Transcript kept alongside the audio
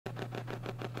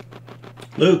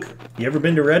Luke, you ever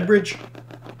been to Redbridge?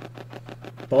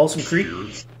 Balsam Creek?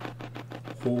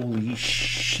 Holy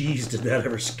sheesh, did that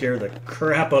ever scare the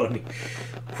crap out of me.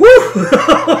 Whew!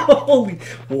 Holy,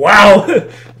 wow!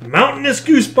 Mountainous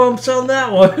goosebumps on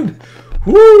that one.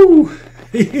 Woo!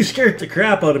 You scared the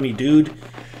crap out of me, dude.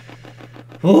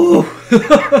 Oh!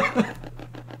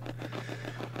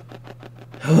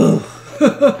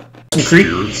 Some creep.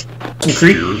 Some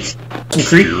creep. Some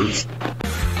creep.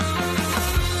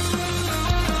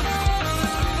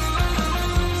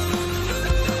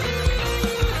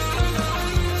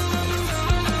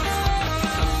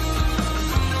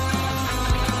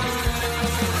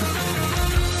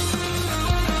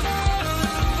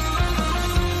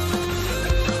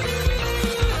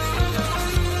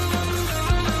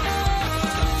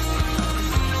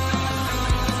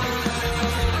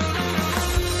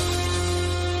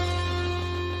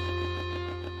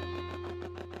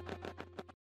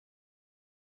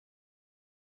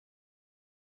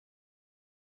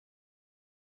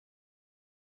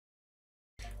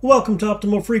 Welcome to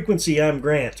Optimal Frequency. I'm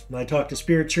Grant. I talk to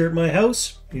spirits here at my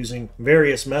house using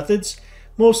various methods.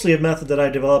 Mostly a method that I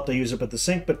developed, I use up at the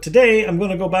sink, but today I'm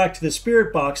going to go back to the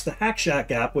Spirit Box, the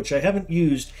HackShack app, which I haven't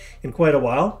used in quite a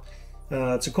while.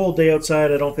 It's a cold day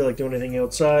outside. I don't feel like doing anything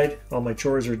outside. All my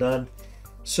chores are done.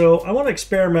 So I want to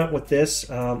experiment with this.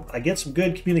 I get some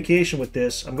good communication with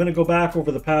this. I'm going to go back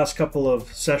over the past couple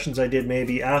of sessions I did,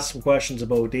 maybe ask some questions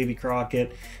about Davy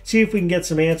Crockett, see if we can get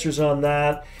some answers on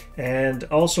that. And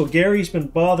also Gary's been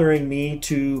bothering me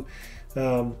to,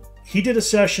 he did a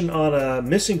session on a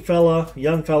missing fella,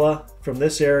 young fella from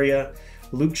this area,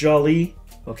 Luke Joly,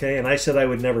 okay, and I said I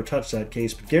would never touch that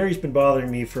case, but Gary's been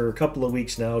bothering me for a couple of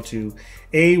weeks now to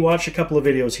A, watch a couple of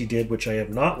videos he did, which I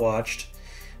have not watched,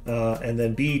 and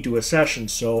then B, do a session.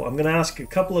 So I'm going to ask a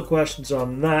couple of questions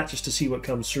on that just to see what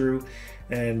comes through,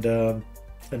 and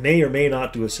I may or may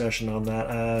not do a session on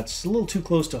that. It's a little too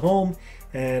close to home,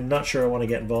 and not sure I want to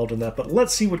get involved in that, but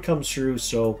let's see what comes through,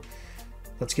 so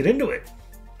let's get into it.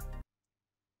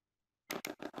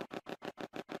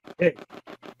 Okay,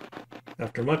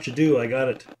 after much ado, I got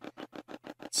it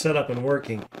set up and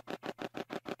working.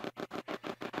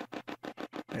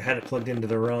 I had it plugged into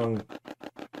the wrong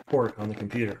port on the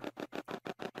computer.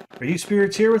 Are you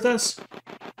spirits here with us?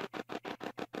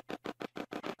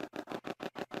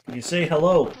 Can you say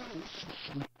hello?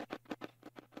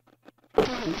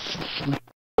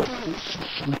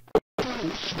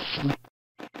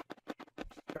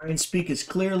 Try and speak as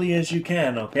clearly as you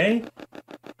can, okay?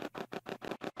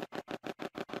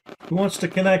 Who wants to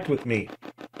connect with me?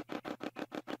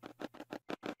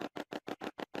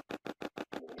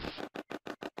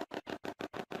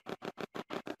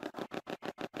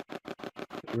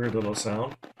 Weird little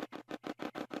sound.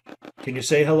 Can you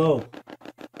say hello?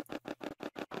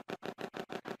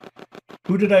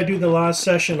 Who did I do the last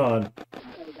session on?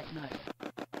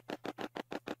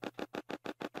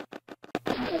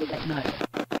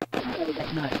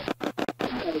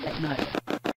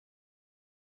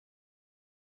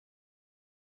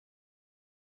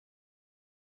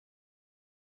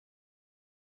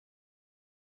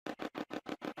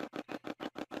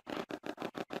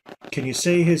 Can you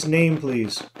say his name,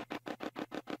 please?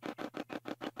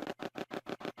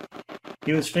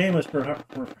 He was famous for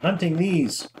hunting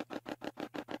these.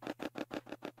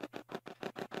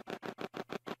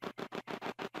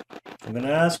 I'm going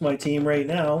to ask my team right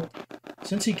now,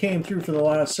 since he came through for the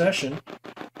last session,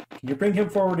 can you bring him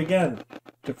forward again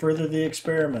to further the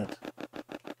experiment?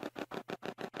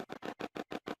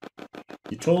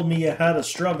 You told me you had a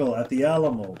struggle at the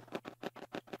Alamo.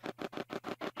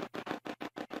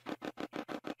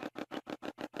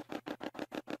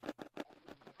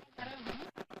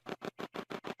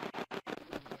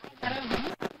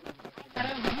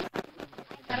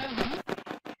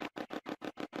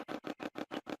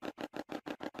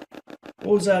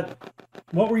 What was that?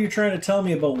 What were you trying to tell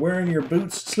me about wearing your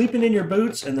boots, sleeping in your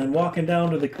boots, and then walking down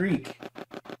to the creek?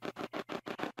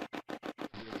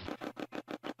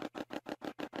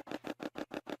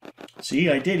 See,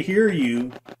 I did hear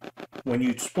you when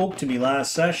you spoke to me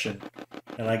last session,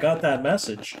 and I got that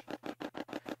message.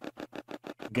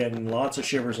 I'm getting lots of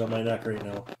shivers on my neck right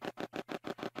now.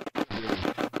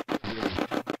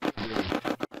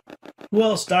 Who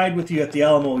else died with you at the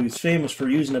Alamo who's famous for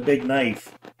using a big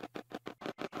knife?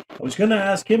 I was going to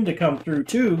ask him to come through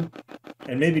too,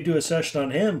 and maybe do a session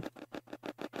on him.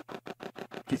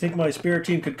 Do you think my spirit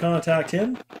team could contact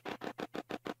him?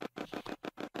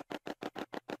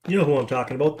 You know who I'm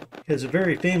talking about. He has a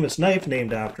very famous knife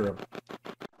named after him.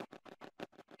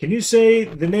 Can you say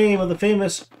the name of the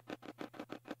famous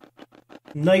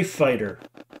knife fighter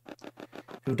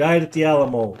who died at the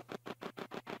Alamo?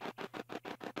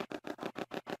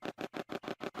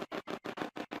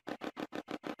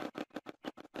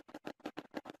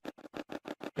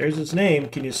 There's his name.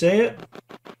 Can you say it?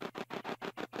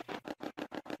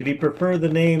 Did he prefer the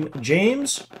name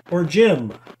James or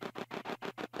Jim?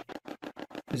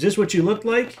 Is this what you look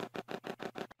like?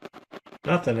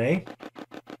 Nothing, eh?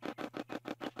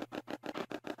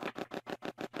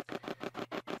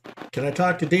 Can I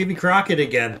talk to Davy Crockett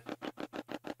again?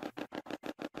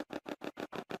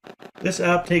 This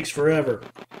app takes forever.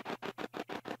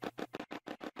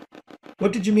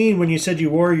 What did you mean when you said you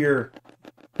wore your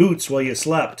boots while you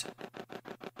slept?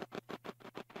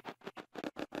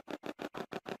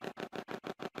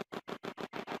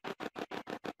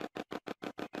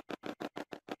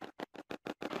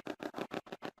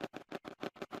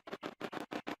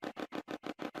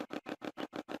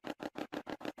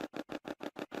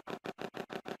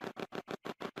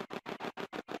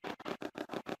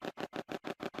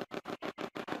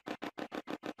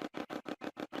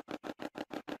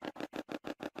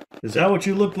 Is that what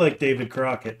you look like, David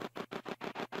Crockett?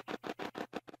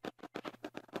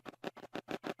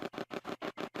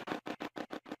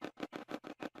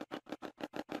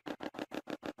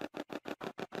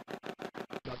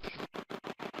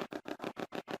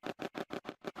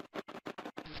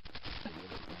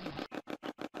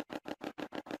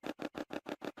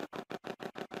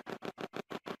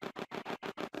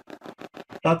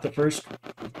 I thought the first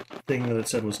thing that it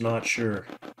said was not sure.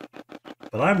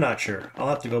 But I'm not sure. I'll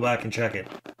have to go back and check it.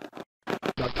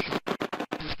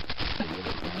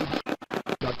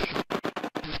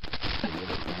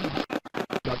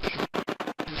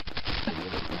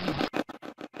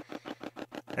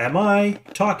 Am I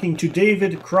talking to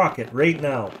David Crockett right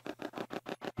now?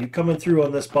 You coming through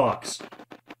on this box?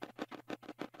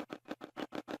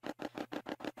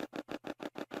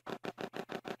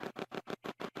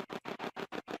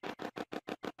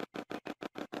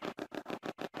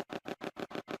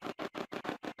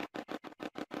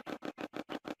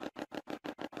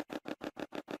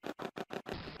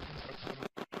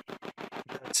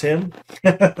 That's him?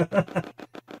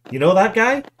 You know that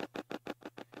guy?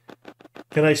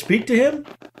 Can I speak to him?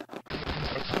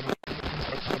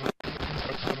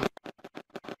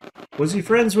 Was he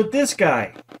friends with this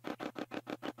guy?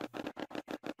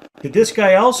 Did this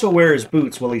guy also wear his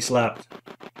boots while he slept?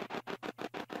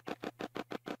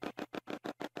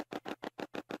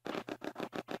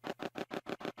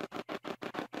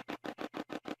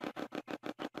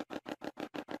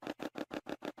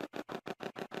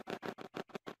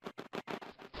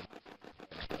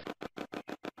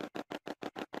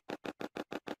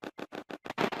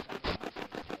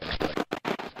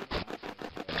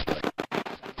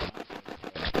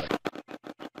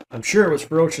 I'm sure it was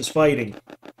ferocious fighting.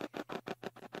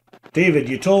 David,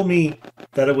 you told me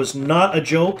that it was not a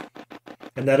joke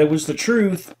and that it was the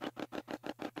truth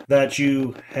that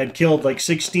you had killed like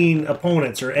 16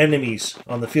 opponents or enemies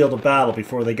on the field of battle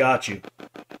before they got you.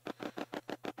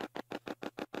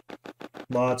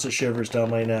 Lots of shivers down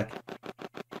my neck.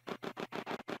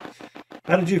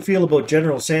 How did you feel about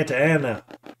General Santa Anna?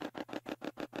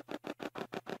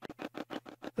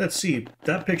 Let's see,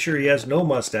 that picture he has no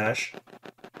mustache.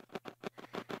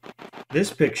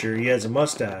 This picture, he has a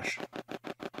mustache.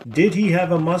 Did he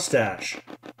have a mustache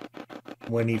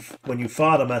when you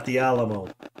fought him at the Alamo?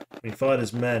 When he fought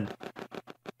his men?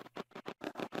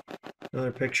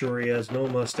 Another picture where he has no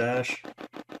mustache.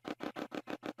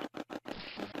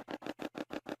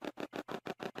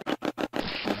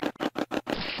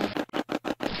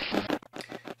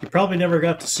 You probably never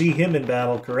got to see him in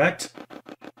battle, correct?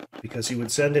 Because he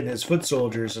would send in his foot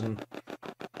soldiers and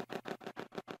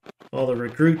all the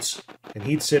recruits, and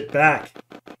he'd sit back.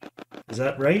 Is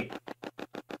that right?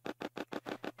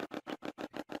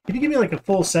 Can you give me like a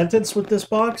full sentence with this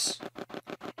box?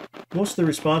 Most of the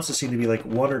responses seem to be like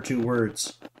 1 or 2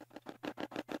 words.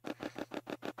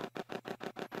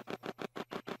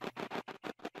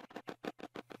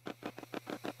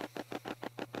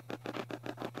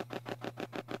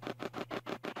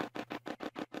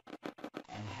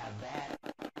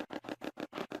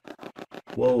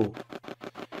 Whoa.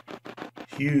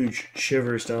 Huge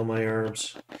shivers down my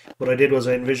arms. What I did was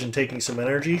I envisioned taking some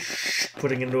energy,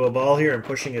 putting into a ball here and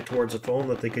pushing it towards a phone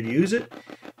that they could use it.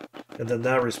 And then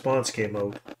that response came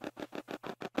out.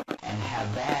 And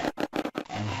have that,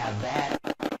 and have that,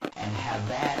 and have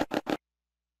that.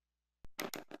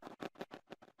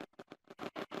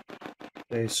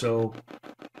 Okay, so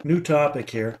new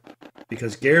topic here.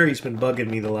 Because Gary's been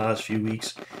bugging me the last few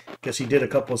weeks. Guess he did a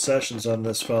couple of sessions on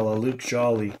this fella, Luke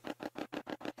Joly.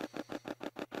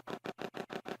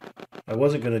 I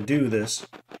wasn't going to do this,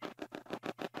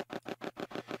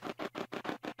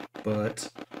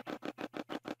 but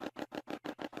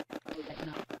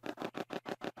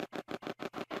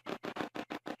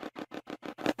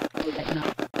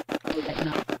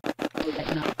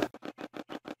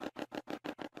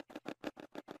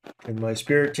And my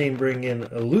spirit team bring in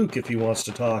Luke if he wants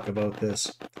to talk about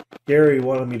this. Gary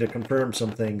wanted me to confirm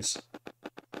some things.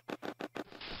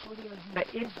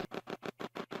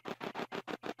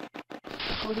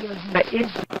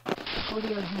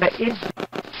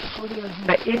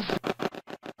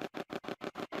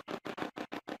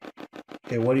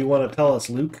 Okay, what do you want to tell us,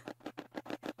 Luke?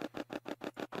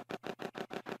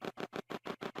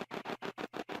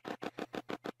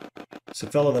 It's a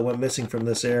fellow that went missing from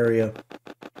this area.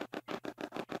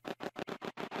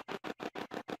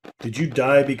 Did you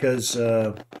die because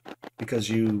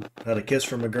you had a kiss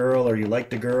from a girl or you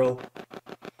liked a girl?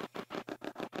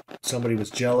 Somebody was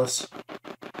jealous?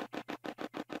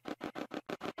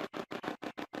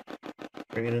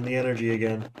 Bringing in the energy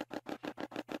again.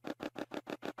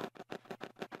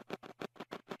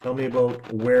 Tell me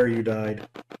about where you died.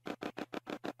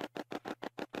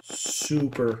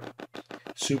 Super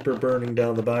burning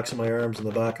down the backs of my arms and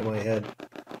the back of my head.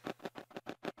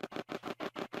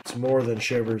 It's more than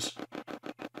shivers.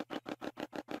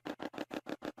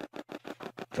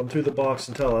 Come through the box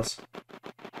and tell us.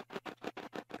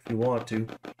 If you want to.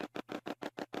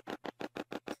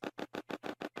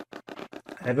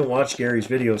 I haven't watched Gary's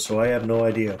video, so I have no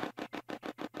idea.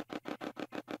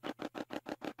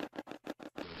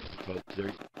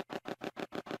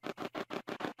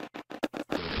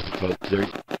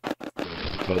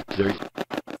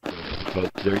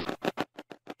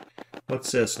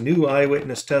 What's this? New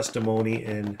eyewitness testimony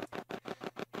in...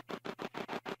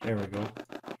 There we go.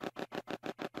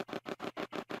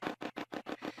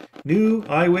 New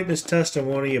eyewitness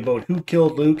testimony about who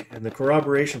killed Luke and the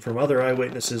corroboration from other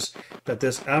eyewitnesses that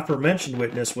this aforementioned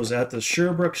witness was at the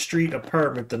Sherbrooke Street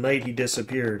apartment the night he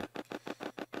disappeared.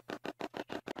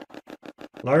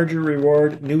 Larger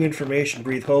reward, new information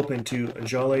breathe hope into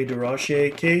Joly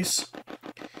Durocher case.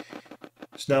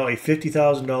 It's now a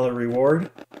 $50,000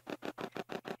 reward.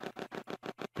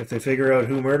 If they figure out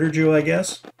who murdered you, I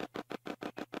guess.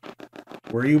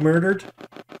 Were you murdered?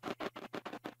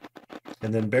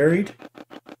 And then buried?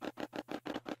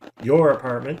 Your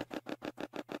apartment.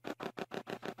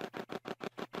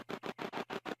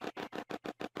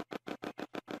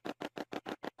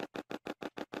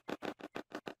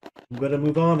 I'm going to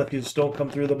move on if you just don't come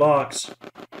through the box.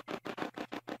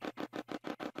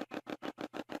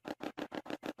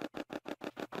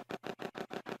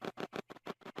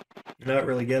 You're not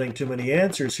really getting too many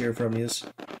answers here from you.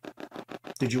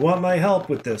 Did you want my help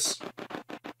with this?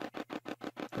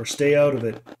 Or stay out of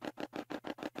it?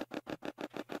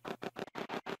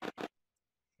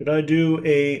 Should I do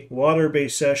a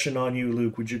water-based session on you,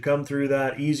 Luke? Would you come through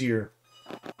that easier?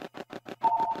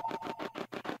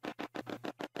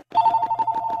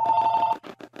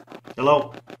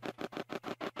 Hello?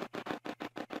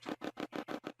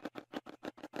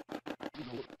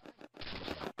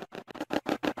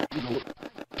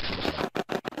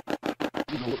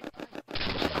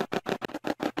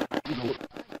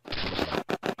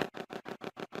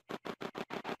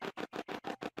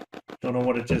 Don't know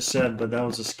what it just said, but that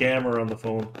was a scammer on the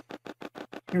phone.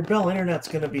 Your Bell Internet's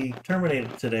going to be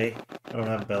terminated today. I don't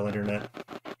have Bell Internet.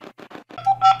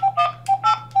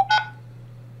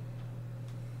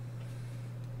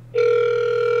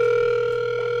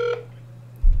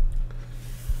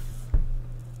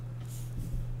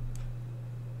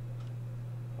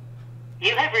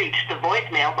 You have reached the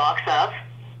voicemail box of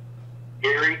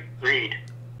Gary Reed.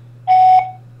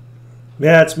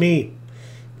 Yeah, it's me.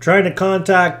 Trying to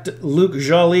contact Luke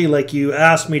Joly like you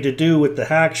asked me to do with the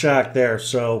HackShack there,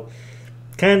 so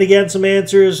kind of getting some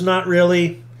answers, not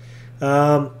really.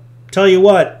 Tell you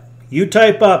what, you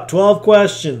type up 12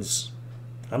 questions.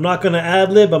 I'm not going to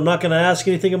ad-lib, I'm not going to ask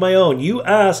anything of my own. You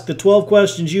ask the 12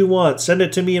 questions you want, send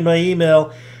it to me in my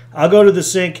email. I'll go to the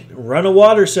sink, run a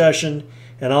water session,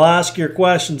 and I'll ask your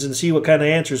questions and see what kind of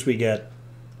answers we get.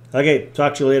 Okay,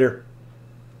 talk to you later.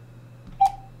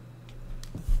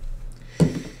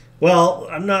 Well,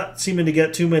 I'm not seeming to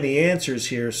get too many answers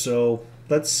here, so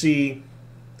let's see.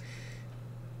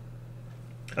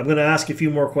 I'm going to ask a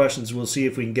few more questions. We'll see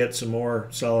if we can get some more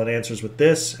solid answers with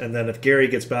this, and then if Gary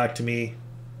gets back to me,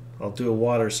 I'll do a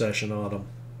water session on him.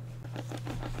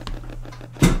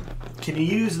 Can you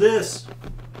use this?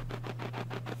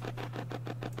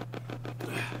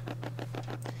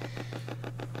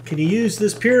 Can you use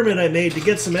this pyramid I made to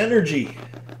get some energy?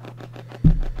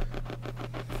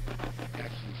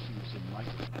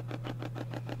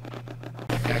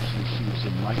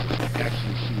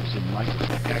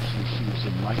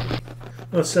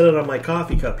 I'm going to set it on my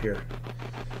coffee cup here.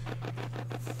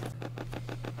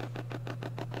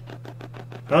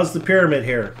 How's the pyramid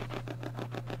here?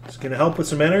 It's going to help with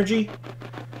some energy?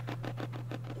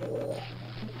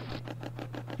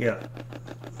 Yeah.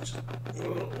 Just,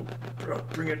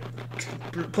 bring it,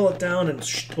 pull it down and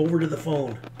over to the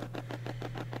phone.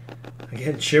 I'm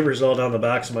getting shivers all down the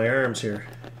backs of my arms here.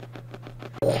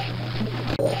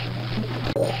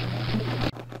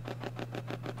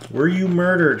 Were you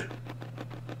murdered?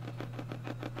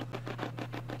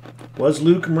 Was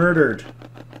Luke murdered?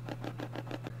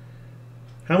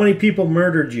 How many people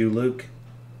murdered you, Luke?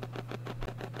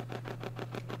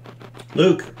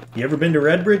 Luke, you ever been to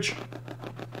Redbridge?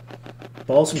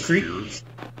 Balsam Creek?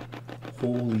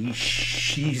 Holy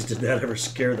sheesh, did that ever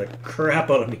scare the crap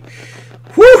out of me.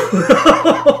 Whew!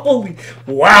 Holy,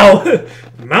 wow!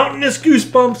 Mountainous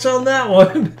goosebumps on that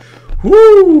one.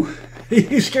 Woo!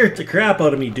 You scared the crap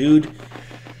out of me, dude.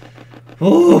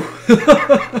 Oh!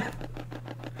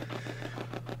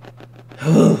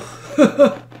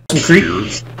 Creek.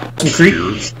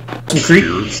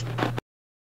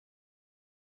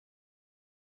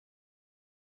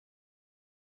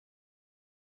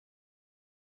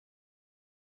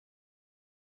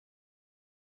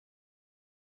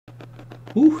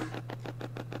 Ooh.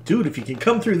 Dude, if you can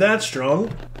come through that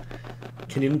strong,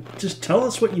 can you just tell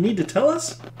us what you need to tell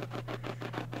us?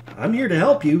 I'm here to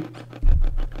help you.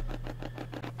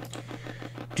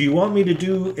 Do you want me to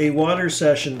do a water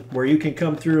session where you can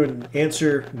come through and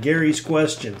answer Gary's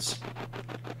questions?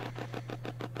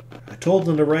 I told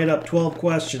them to write up 12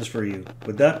 questions for you.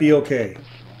 Would that be okay?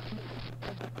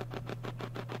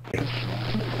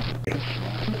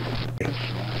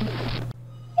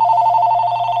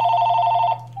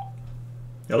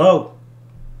 Hello?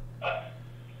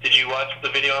 Did you watch the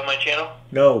video on my channel?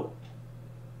 No.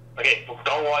 Okay, well,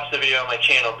 don't watch the video on my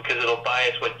channel because it'll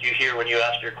bias what you hear when you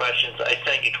ask your questions. I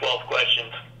sent you 12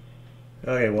 questions.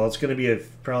 Okay, well, it's going to be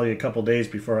probably a couple days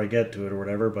before I get to it or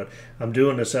whatever, but I'm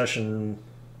doing a session,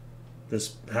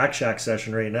 this HackShack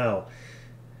session right now.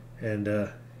 And,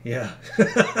 yeah.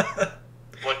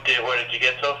 What did you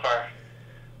get so far?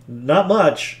 Not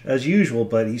much, as usual,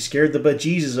 but he scared the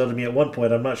bejesus out of me at one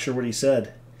point. I'm not sure what he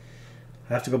said.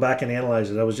 I have to go back and analyze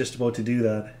it. I was just about to do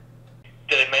that.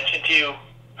 Did I mention to you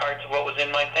parts of what was in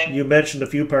my thing? You mentioned a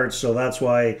few parts, so that's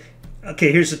why...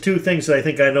 Okay, here's the two things that I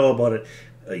think I know about it.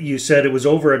 You said it was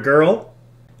over a girl.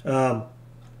 A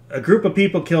group of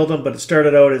people killed him, but it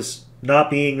started out as not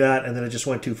being that, and then it just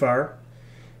went too far.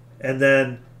 And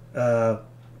then it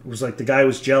was like the guy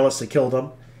was jealous that killed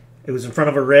him. It was in front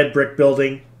of a red brick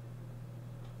building.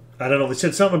 I don't know. They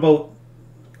said something about...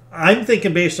 I'm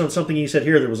thinking based on something you said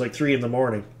here, there was like 3 in the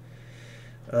morning.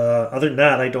 Other than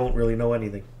that, I don't really know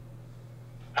anything.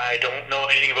 I don't know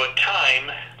anything about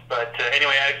time, but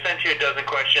anyway, I've sent you a dozen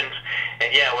questions,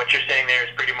 and yeah, what you're saying there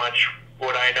is pretty much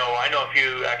what I know. I know a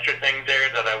few extra things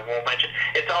there that I won't mention.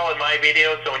 It's all in my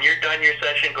video, so when you're done your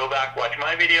session, go back, watch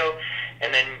my video,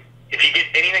 and then if you get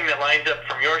anything that lines up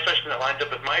from your session that lines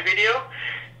up with my video,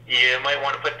 you might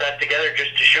want to put that together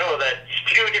just to show that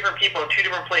 2 different people in 2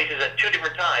 different places at 2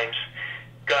 different times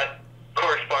got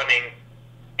corresponding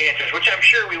answers, which I'm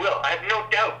sure we will. I have no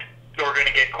doubt that we're going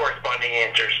to get corresponding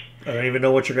answers. I don't even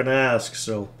know what you're going to ask.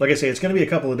 So, like I say, it's going to be a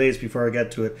couple of days before I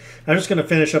get to it. I'm just going to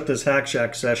finish up this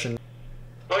HackShack session.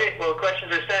 Okay, well,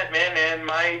 questions are sent, man, and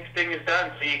my thing is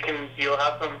done, so you'll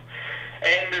have them.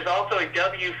 And there's also a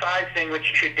W5 thing which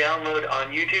you should download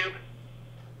on YouTube.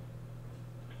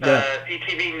 Yeah.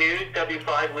 CTV News,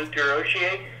 W5 Joly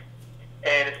Durocher,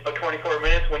 and it's about 24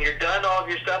 minutes. When you're done all of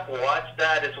your stuff, watch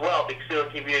that as well, because it'll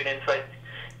give you an insight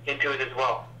into it as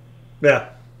well. Yeah.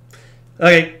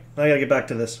 Okay, I gotta get back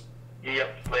to this.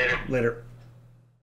 Yep, later. Later.